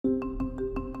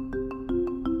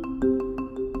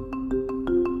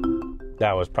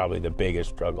That was probably the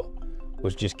biggest struggle,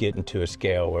 was just getting to a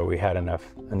scale where we had enough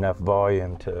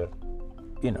volume to,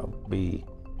 be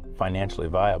financially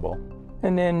viable.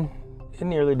 And then in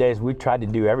the early days, we tried to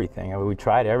do everything. I mean, we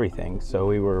tried everything. So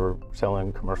we were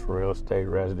selling commercial real estate,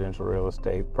 residential real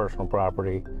estate, personal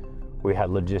property. We had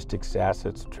logistics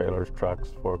assets, trailers, trucks,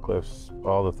 forklifts,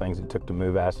 all the things it took to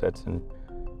move assets. And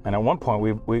at one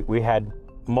point, we had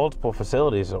multiple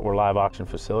facilities that were live auction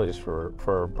facilities for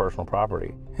personal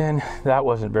property. And that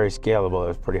wasn't very scalable. It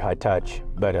was pretty high touch.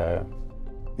 But,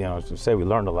 to say we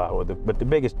learned a lot with it. But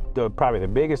probably the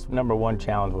biggest number one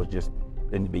challenge was just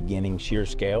in the beginning, sheer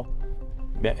scale.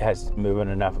 It has moving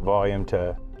enough volume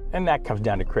and that comes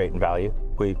down to creating value.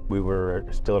 We were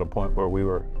still at a point where we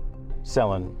were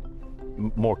selling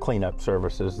more cleanup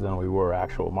services than we were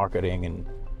actual marketing and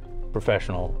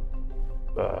professional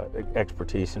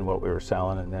expertise in what we were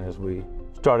selling. And then as we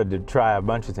started to try a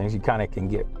bunch of things, you kind of can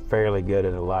get fairly good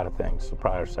at a lot of things. So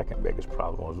probably our second biggest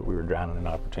problem was that we were drowning in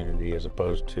opportunity as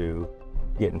opposed to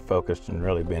getting focused and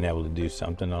really being able to do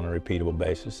something on a repeatable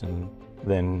basis. And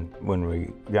then when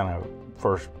we got our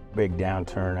first big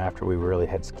downturn after we really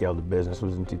had scaled the business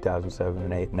was in 2007 and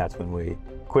 2008, and that's when we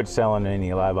quit selling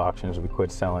any live auctions, we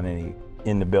quit selling any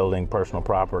in the building personal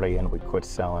property, and we quit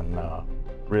selling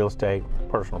real estate,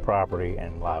 personal property,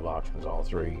 and live auctions, all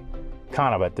three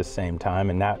kind of at the same time.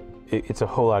 And it's a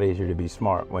whole lot easier to be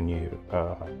smart when you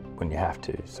have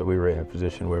to. So we were in a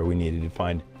position where we needed to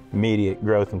find immediate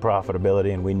growth and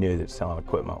profitability, and we knew that selling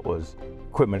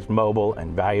equipment's mobile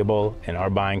and valuable, and our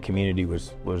buying community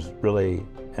was really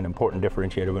an important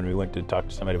differentiator when we went to talk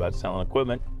to somebody about selling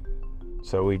equipment.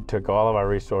 So we took all of our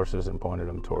resources and pointed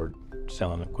them toward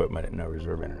selling equipment at no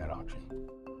reserve internet auction.